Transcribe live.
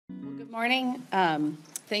Good morning.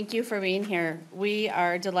 Thank you for being here. We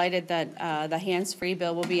are delighted that the hands-free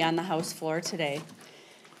bill will be on the House floor today.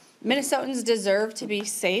 Minnesotans deserve to be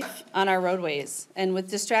safe on our roadways, and with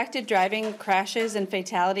distracted driving, crashes, and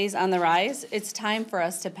fatalities on the rise, it's time for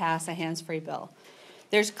us to pass a hands-free bill.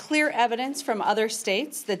 There's clear evidence from other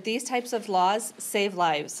states that these types of laws save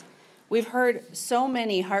lives. We've heard so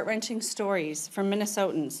many heart-wrenching stories from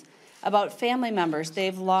Minnesotans about family members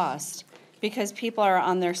they've lost because people are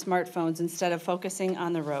on their smartphones instead of focusing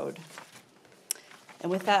on the road. And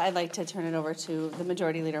with that, I'd like to turn it over to the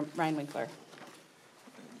Majority Leader, Ryan Winkler.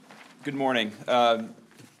 Good morning.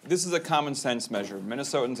 This is a common sense measure.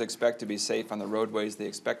 Minnesotans expect to be safe on the roadways. They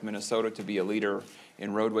expect Minnesota to be a leader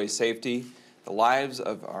in roadway safety. The lives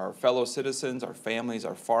of our fellow citizens, our families,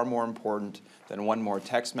 are far more important than one more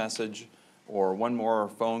text message or one more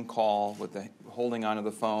phone call with the holding onto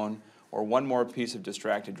the phone or one more piece of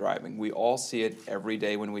distracted driving. We all see it every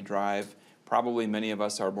day when we drive. Probably many of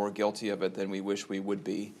us are more guilty of it than we wish we would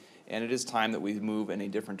be. And it is time that we move in a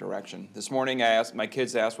different direction. This morning, my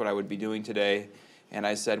kids asked what I would be doing today, and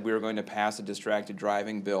I said we were going to pass a distracted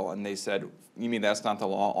driving bill, and they said, "You mean that's not the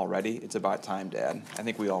law already? It's about time, Dad." I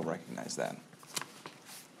think we all recognize that.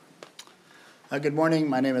 Good morning.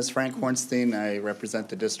 My name is Frank Hornstein. I represent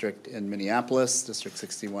the district in Minneapolis, District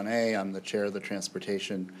 61A. I'm the chair of the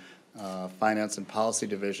Transportation Finance and Policy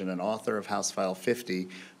Division and author of House File 50,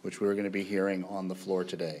 which we're going to be hearing on the floor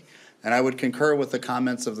today. And I would concur with the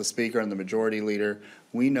comments of the Speaker and the Majority Leader.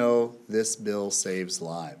 We know this bill saves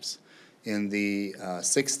lives. In the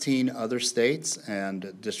 16 other states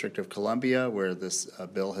and District of Columbia where this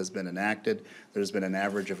bill has been enacted, there's been an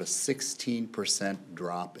average of a 16%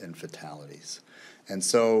 drop in fatalities. And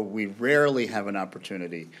so we rarely have an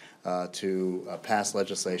opportunity to pass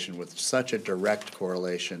legislation with such a direct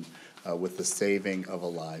correlation with the saving of a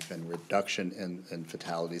life and reduction in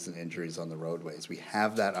fatalities and injuries on the roadways. We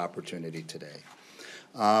have that opportunity today.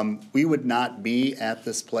 We would not be at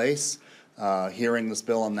this place hearing this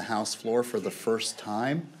bill on the House floor for the first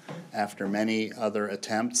time after many other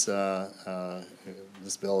attempts.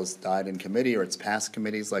 This bill has died in committee or it's passed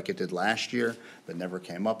committees like it did last year, but never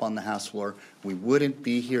came up on the House floor. We wouldn't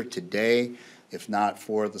be here today if not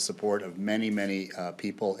for the support of many, many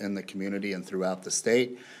people in the community and throughout the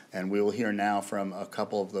state. And we will hear now from a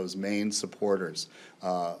couple of those main supporters,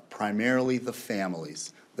 primarily the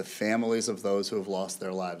families of those who have lost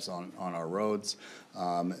their lives on our roads.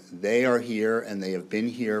 They are here and they have been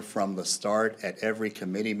here from the start at every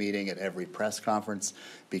committee meeting, at every press conference,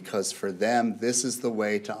 because for them, this is the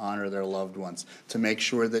way to honor their loved ones, to make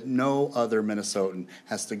sure that no other Minnesotan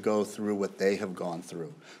has to go through what they have gone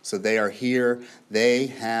through. So they are here. They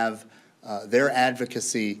have, their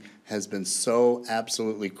advocacy has been so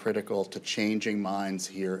absolutely critical to changing minds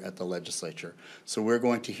here at the legislature. So we're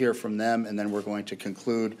going to hear from them, and then we're going to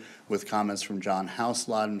conclude with comments from John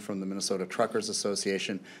Houselodden from the Minnesota Truckers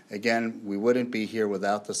Association. Again, we wouldn't be here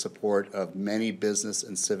without the support of many business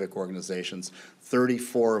and civic organizations,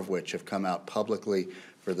 34 of which have come out publicly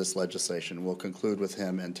for this legislation. We'll conclude with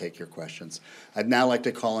him and take your questions. I'd now like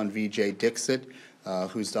to call on VJ Dixit,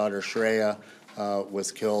 whose daughter Shreya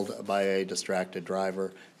was killed by a distracted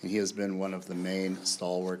driver, and he has been one of the main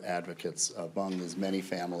stalwart advocates among these many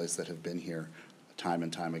families that have been here time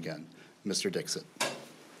and time again. Mr. Dixit. Do you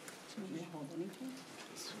want me to hold anything?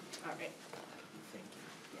 All right. Thank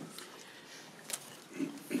you.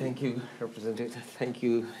 Thank you, Representative. Thank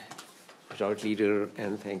you, Majority Leader,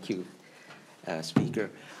 and thank you, Speaker.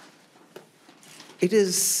 It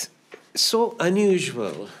is so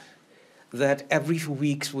unusual that every 2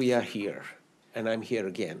 weeks we are here, and I'm here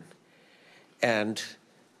again. And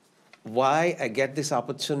why I get this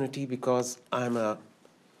opportunity? Because I'm a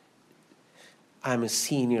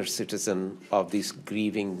senior citizen of these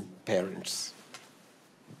grieving parents,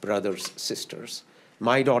 brothers, sisters.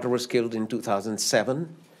 My daughter was killed in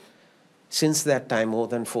 2007. Since that time, more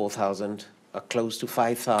than 4,000, close to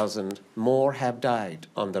 5,000 more have died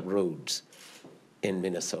on the roads in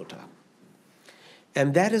Minnesota.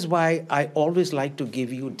 And that is why I always like to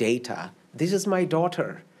give you data. This is my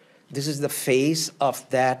daughter. This is the face of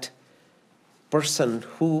that person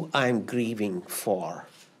who I'm grieving for.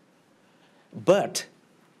 But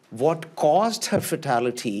what caused her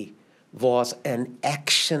fatality was an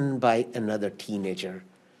action by another teenager.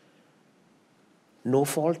 No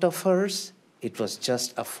fault of hers. It was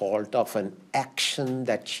just a fault of an action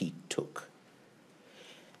that she took.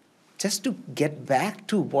 Just to get back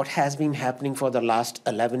to what has been happening for the last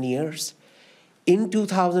 11 years, in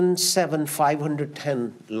 2007,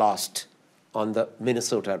 510 lost on the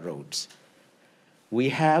Minnesota roads. We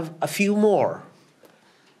have a few more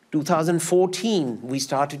 2014, we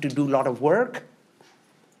started to do a lot of work.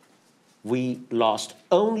 We lost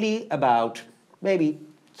only about maybe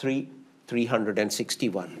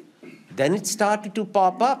 361. Then it started to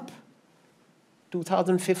pop up.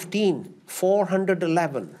 2015,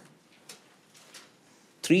 411.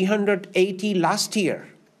 380 last year.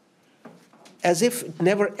 As if it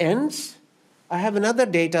never ends, I have another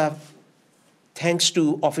data thanks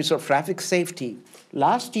to Office of Traffic Safety.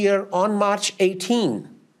 Last year on March 18,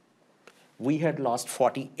 we had lost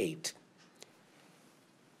 48.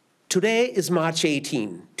 Today is March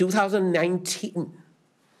 18, 2019.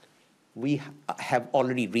 We have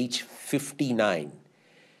already reached 59.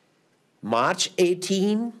 March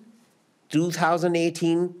 18,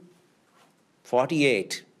 2018,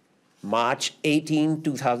 48. March 18,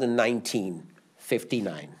 2019,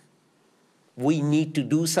 59. We need to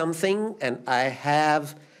do something, and I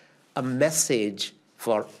have a message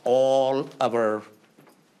for all our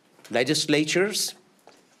legislatures.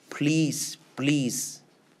 Please, please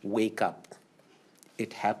wake up.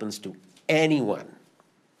 It happens to anyone.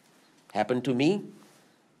 Happened to me,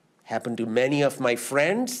 happened to many of my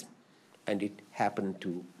friends, and it happened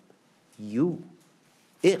to you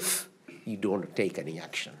if you don't take any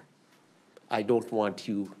action. I don't want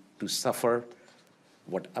you to suffer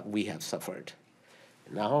what we have suffered.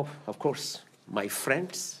 Now, of course, my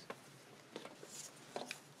friends,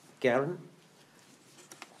 Karen.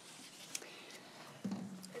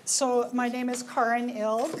 So my name is Karen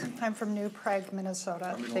Ilg. I'm from New Prague,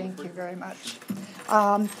 Minnesota. Thank you very much.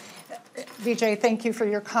 Vijay, thank you for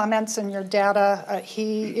your comments and your data.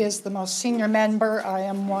 He is the most senior member. I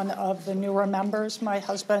am one of the newer members. My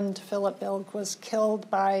husband, Philip Ilg, was killed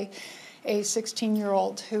by a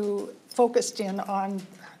 16-year-old who focused in on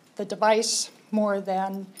the device more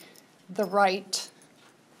than the right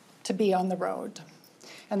to be on the road.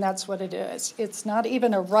 And that's what it is. It's not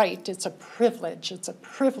even a right, it's a privilege. It's a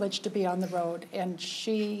privilege to be on the road, and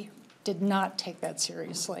she did not take that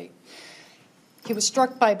seriously. He was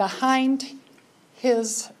struck by behind.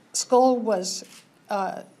 His skull was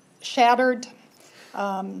shattered.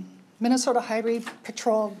 Minnesota Highway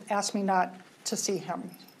Patrol asked me not to see him.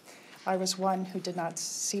 I was one who did not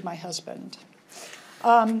see my husband.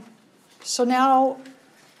 So now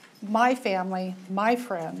my family, my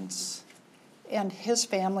friends, and his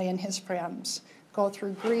family and his friends go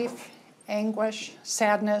through grief, anguish,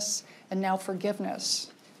 sadness, and now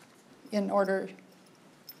forgiveness in order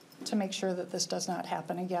to make sure that this does not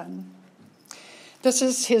happen again. This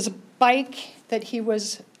is his bike that he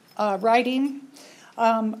was riding.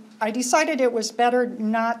 I decided it was better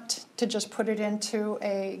not to just put it into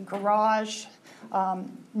a garage.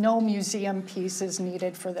 No museum piece is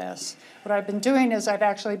needed for this. What I've been doing is I've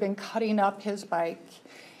actually been cutting up his bike.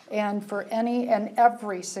 And for any and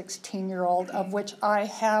every 16-year-old, of which I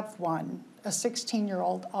have one, a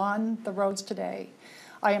 16-year-old on the roads today,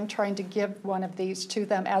 I am trying to give one of these to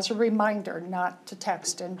them as a reminder not to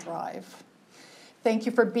text and drive. Thank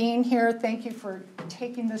you for being here. Thank you for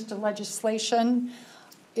taking this to legislation.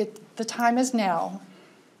 The time is now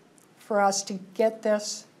for us to get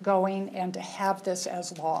this going and to have this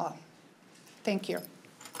as law. Thank you.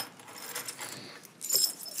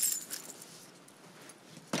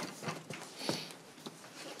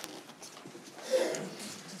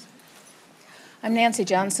 I'm Nancy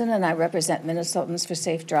Johnson, and I represent Minnesotans for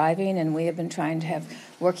Safe Driving, and we have been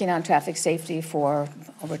working on traffic safety for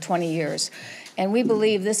over 20 years. And we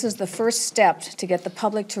believe this is the first step to get the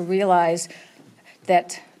public to realize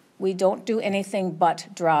that we don't do anything but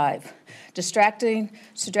drive. Distracted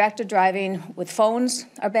driving with phones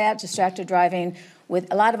are bad, distracted driving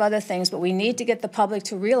with a lot of other things, but we need to get the public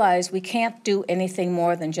to realize we can't do anything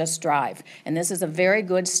more than just drive. And this is a very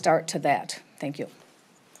good start to that. Thank you.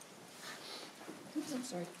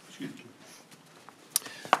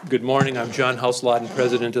 Good morning. I'm John Houselodden,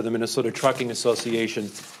 President of the Minnesota Trucking Association.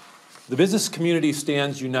 The business community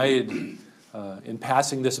stands united in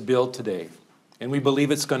passing this bill today, and we believe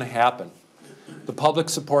it's going to happen. The public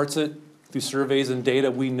supports it. Through surveys and data,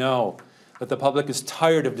 we know that the public is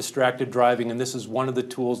tired of distracted driving, and this is one of the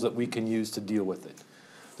tools that we can use to deal with it.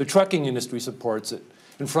 The trucking industry supports it,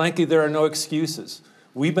 and frankly, there are no excuses.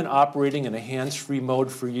 We've been operating in a hands-free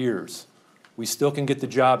mode for years. We still can get the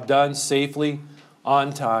job done safely,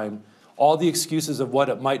 on time. All the excuses of what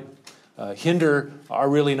it might hinder are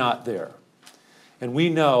really not there. And we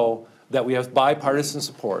know that we have bipartisan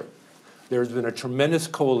support. There's been a tremendous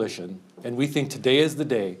coalition, and we think today is the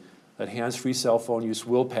day that hands-free cell phone use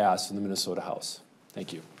will pass in the Minnesota House.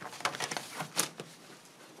 Thank you.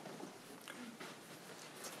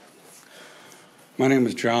 My name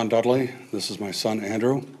is John Dudley. This is my son,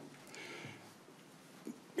 Andrew.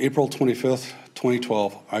 April 25th,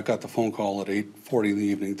 2012, I got the phone call at 8:40 in the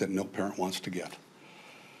evening that no parent wants to get.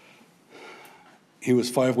 He was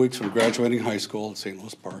 5 weeks from graduating high school at St.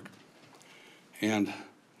 Louis Park, and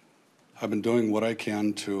I've been doing what I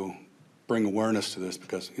can to bring awareness to this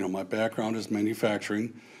because, you know, my background is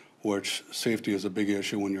manufacturing, which safety is a big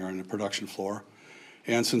issue when you're on the production floor.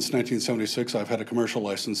 And since 1976, I've had a commercial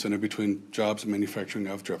license, and in between jobs and manufacturing,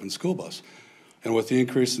 I've driven school bus. And with the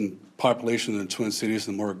increase in population in the Twin Cities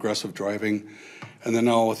and the more aggressive driving, and then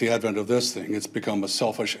now with the advent of this thing, it's become a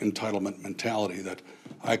selfish entitlement mentality that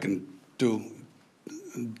I can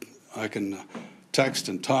text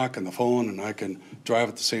and talk on the phone and I can drive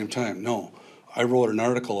at the same time. No, I wrote an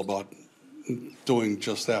article about doing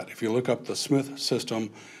just that. If you look up the Smith system,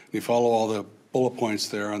 and you follow all the bullet points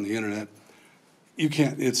there on the internet, you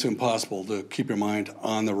can't, it's impossible to keep your mind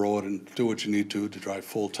on the road and do what you need to drive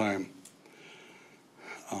full time.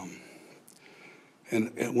 And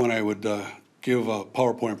when I would give a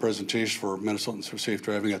PowerPoint presentation for Minnesotans for Safe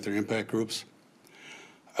Driving at their impact groups,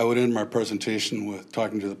 I would end my presentation with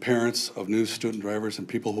talking to the parents of new student drivers and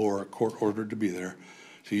people who are court-ordered to be there.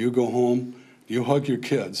 So you go home, you hug your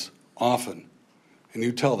kids often, and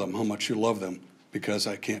you tell them how much you love them, because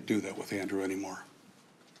I can't do that with Andrew anymore.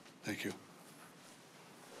 Thank you.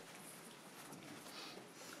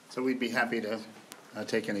 So we'd be happy to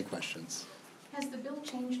take any questions. Has the bill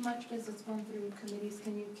changed much as it's gone through committees?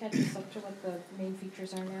 Can you catch us up to what the main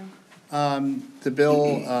features are now? The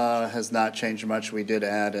bill has not changed much. We did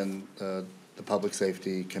add in the Public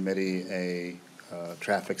Safety Committee a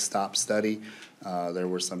traffic stop study. There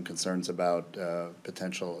were some concerns about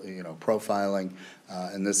potential, profiling,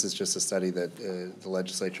 and this is just a study that the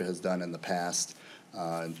legislature has done in the past.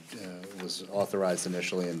 It was authorized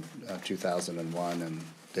initially in 2001, and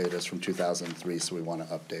data is from 2003, so we want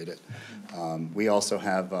to update it. We also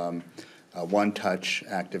have a one-touch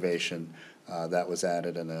activation that was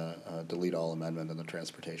added in a delete all amendment in the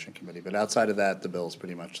Transportation Committee. But outside of that, the bill is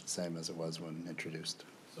pretty much the same as it was when introduced.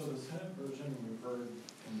 So the Senate version we've heard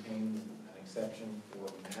contains an exception for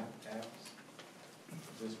map apps.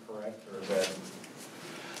 Is this correct, or is that?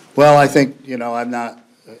 Well, I think, I'm not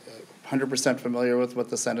 100% familiar with what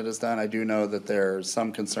the Senate has done. I do know that there's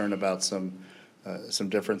some concern about some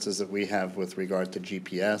differences that we have with regard to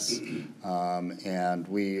GPS, and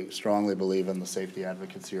we strongly believe, in the safety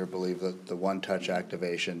advocates here believe, that the one-touch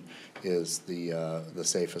activation is the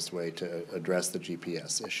safest way to address the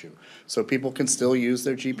GPS issue. So people can still use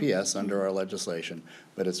their GPS under our legislation,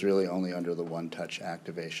 but it's really only under the one-touch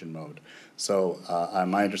activation mode. So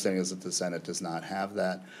my understanding is that the Senate does not have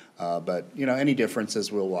that, but any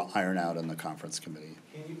differences we'll iron out in the conference committee.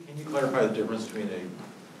 Can you clarify the difference between a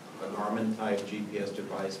Garmin-type GPS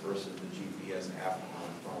device versus the GPS app on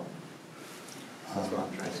the phone? That's what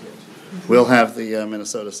I'm trying to get to. We'll have the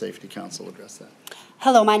Minnesota Safety Council address that.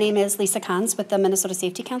 Hello, my name is Lisa Kahns with the Minnesota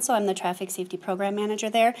Safety Council. I'm the Traffic Safety Program Manager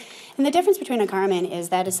there. And the difference between a Garmin is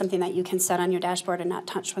that is something that you can set on your dashboard and not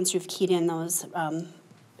touch once you've keyed in those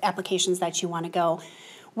applications that you want to go.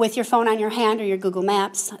 With your phone on your hand or your Google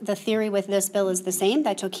Maps, the theory with this bill is the same,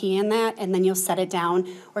 that you'll key in that and then you'll set it down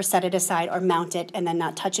or set it aside or mount it and then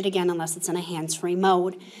not touch it again unless it's in a hands-free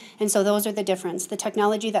mode. And so those are the difference. The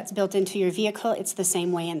technology that's built into your vehicle, it's the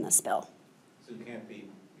same way in this bill. So you can't be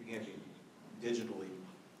digitally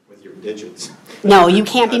with your digits. No, you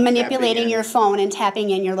can't be manipulating your phone and tapping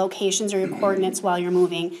in your locations or your coordinates while you're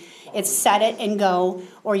moving. It's set it and go,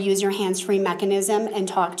 or use your hands-free mechanism and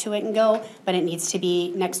talk to it and go, but it needs to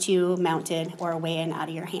be next to you, mounted, or away and out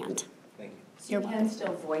of your hand. Thank you. So you can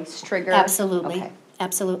still voice trigger? Absolutely. Okay.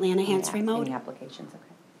 Absolutely, in a hands-free mode. Any applications, okay.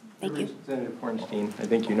 Thank you. Representative Hornstein, I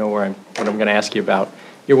think you know what I'm going to ask you about.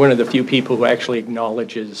 You're one of the few people who actually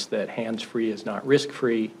acknowledges that hands-free is not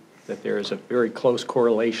risk-free, that there is a very close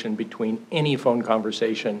correlation between any phone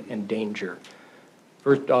conversation and danger.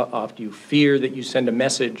 First off, do you fear that you send a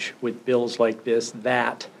message with bills like this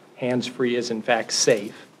that hands-free is in fact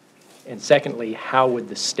safe? And secondly, how would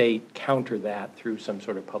the state counter that through some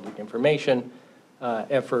sort of public information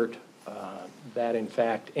effort that in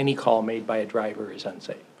fact any call made by a driver is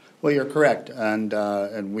unsafe? Well, you're correct,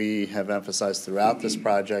 and we have emphasized throughout this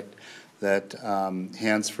project that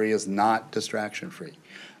hands-free is not distraction-free.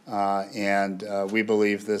 And we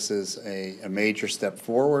believe this is a major step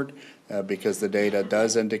forward because the data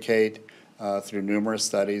does indicate through numerous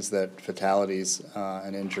studies that fatalities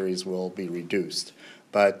and injuries will be reduced.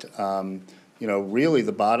 But, really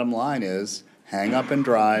the bottom line is hang up and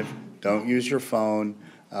drive, don't use your phone,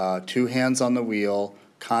 two hands on the wheel,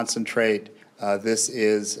 concentrate, This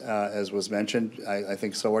is, as was mentioned, I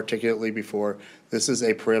think so articulately before, this is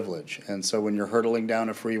a privilege. And so when you're hurtling down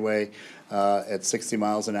a freeway at 60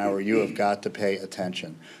 miles an hour, you have got to pay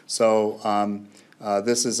attention. So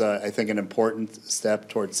this is, I think, an important step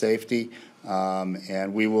toward safety.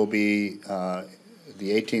 And we will be the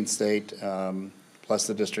 18th state plus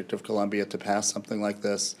the District of Columbia to pass something like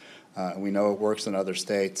this. We know it works in other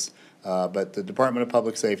states. But the Department of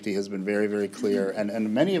Public Safety has been very, very clear,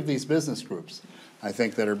 and many of these business groups, I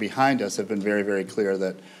think, that are behind us have been very, very clear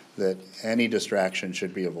that any distraction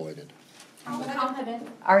should be avoided. How confident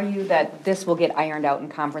are you that this will get ironed out in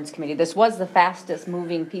conference committee? This was the fastest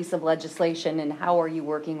moving piece of legislation, and how are you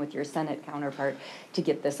working with your Senate counterpart to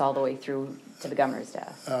get this all the way through to the governor's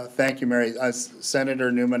desk? Thank you, Mary.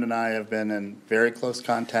 Senator Newman and I have been in very close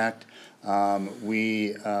contact.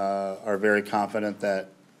 We are very confident that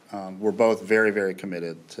we're both very, very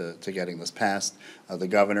committed to getting this passed. The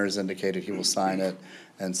governor has indicated he will sign it.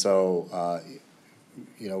 And so,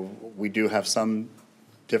 you know, we do have some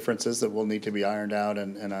differences that will need to be ironed out.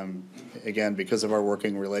 And again, because of our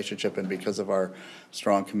working relationship and because of our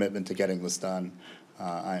strong commitment to getting this done,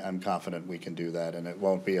 I'm confident we can do that. And it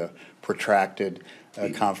won't be a protracted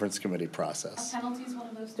conference committee process. Are penalties one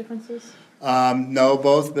of those differences? No,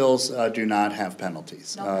 both bills do not have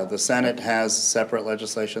penalties. The Senate has separate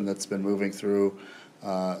legislation that's been moving through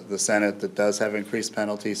the Senate that does have increased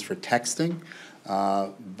penalties for texting,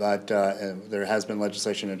 but there has been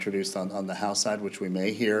legislation introduced on the House side, which we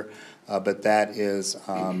may hear, but that is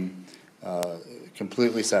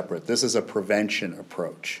completely separate. This is a prevention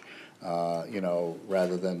approach. You know,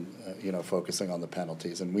 rather than, you know, focusing on the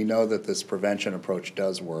penalties. And we know that this prevention approach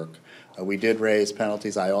does work. We did raise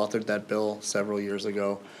penalties. I authored that bill several years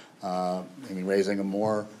ago. I mean, raising them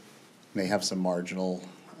more may have some marginal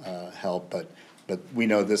help, but we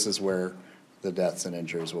know this is where the deaths and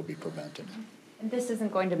injuries will be prevented. And this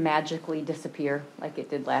isn't going to magically disappear like it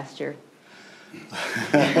did last year?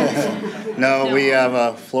 No, we have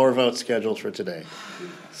a floor vote scheduled for today.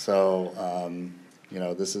 So, you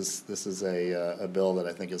know, this is a bill that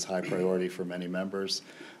I think is high priority for many members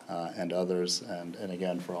and others, and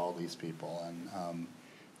again, for all these people. And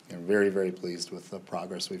you know, very, very pleased with the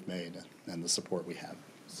progress we've made and the support we have.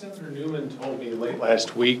 Senator Newman told me late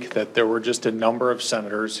last week that there were just a number of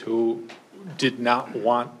senators who did not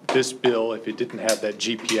want this bill if it didn't have that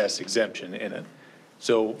GPS exemption in it.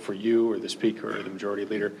 So for you or the Speaker or the Majority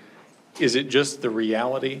Leader, is it just the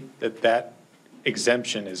reality that that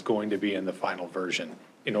exemption is going to be in the final version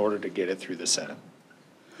in order to get it through the Senate?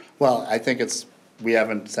 Well, I think we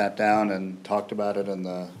haven't sat down and talked about it in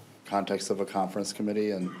the context of a conference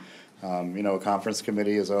committee, and you know, a conference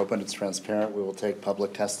committee is open, it's transparent, we will take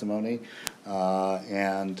public testimony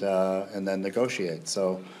and then negotiate.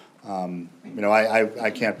 So, you know, I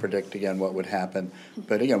can't predict, again, what would happen.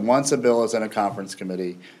 But again, once a bill is in a conference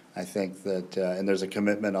committee, I think that, and there's a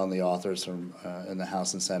commitment on the authors from in the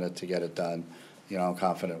House and Senate to get it done, you know, I'm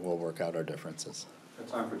confident we'll work out our differences.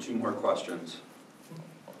 Time for 2 more questions.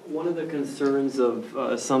 One of the concerns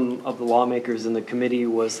of some of the lawmakers in the committee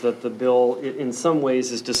was that the bill in some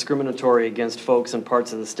ways is discriminatory against folks in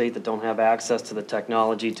parts of the state that don't have access to the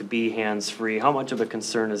technology to be hands-free. How much of a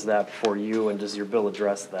concern is that for you, and does your bill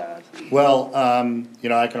address that? Well, you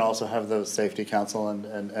know, I can also have the Safety Council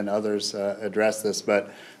and others address this,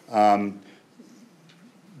 but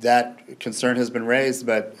that concern has been raised,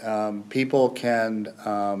 but people can,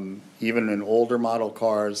 even in older model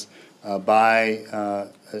cars, buy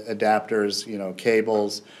adapters, you know,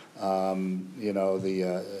 cables, you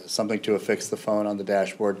know, something to affix the phone on the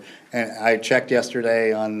dashboard. And I checked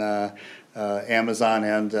yesterday on Amazon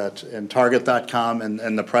and Target.com,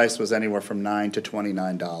 and the price was anywhere from $9 to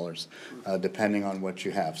 $29, depending on what you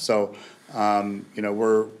have. So, you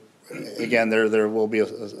know, again, there will be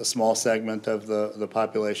a small segment of the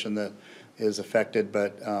population that is affected,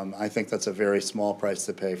 but I think that's a very small price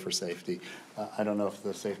to pay for safety. I don't know if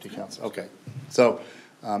the Safety Council, okay. So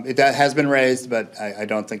it has been raised, but I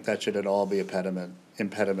don't think that should at all be an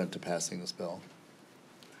impediment to passing this bill.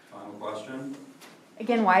 Final question.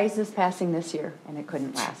 Again, why is this passing this year and it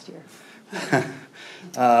couldn't last year?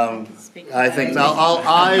 I think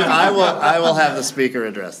I will have the Speaker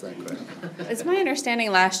address that question. It's my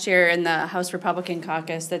understanding last year in the House Republican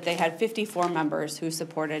caucus that they had 54 members who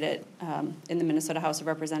supported it in the Minnesota House of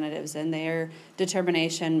Representatives, and their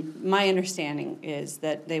determination, my understanding, is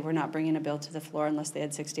that they were not bringing a bill to the floor unless they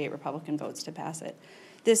had 68 Republican votes to pass it.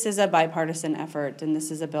 This is a bipartisan effort, and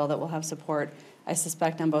this is a bill that will have support, I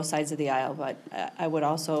suspect, on both sides of the aisle, but I would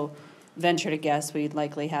also venture to guess we'd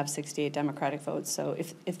likely have 68 Democratic votes. So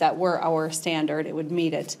if that were our standard, it would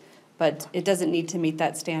meet it. But it doesn't need to meet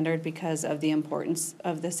that standard because of the importance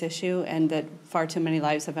of this issue and that far too many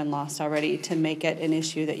lives have been lost already to make it an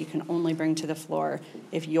issue that you can only bring to the floor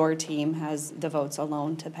if your team has the votes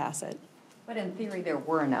alone to pass it. But in theory, there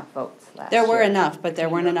were enough votes last There were year enough, but there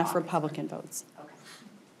between weren't your enough caucus. Republican votes.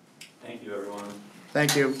 Thank you, everyone.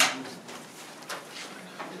 Thank you.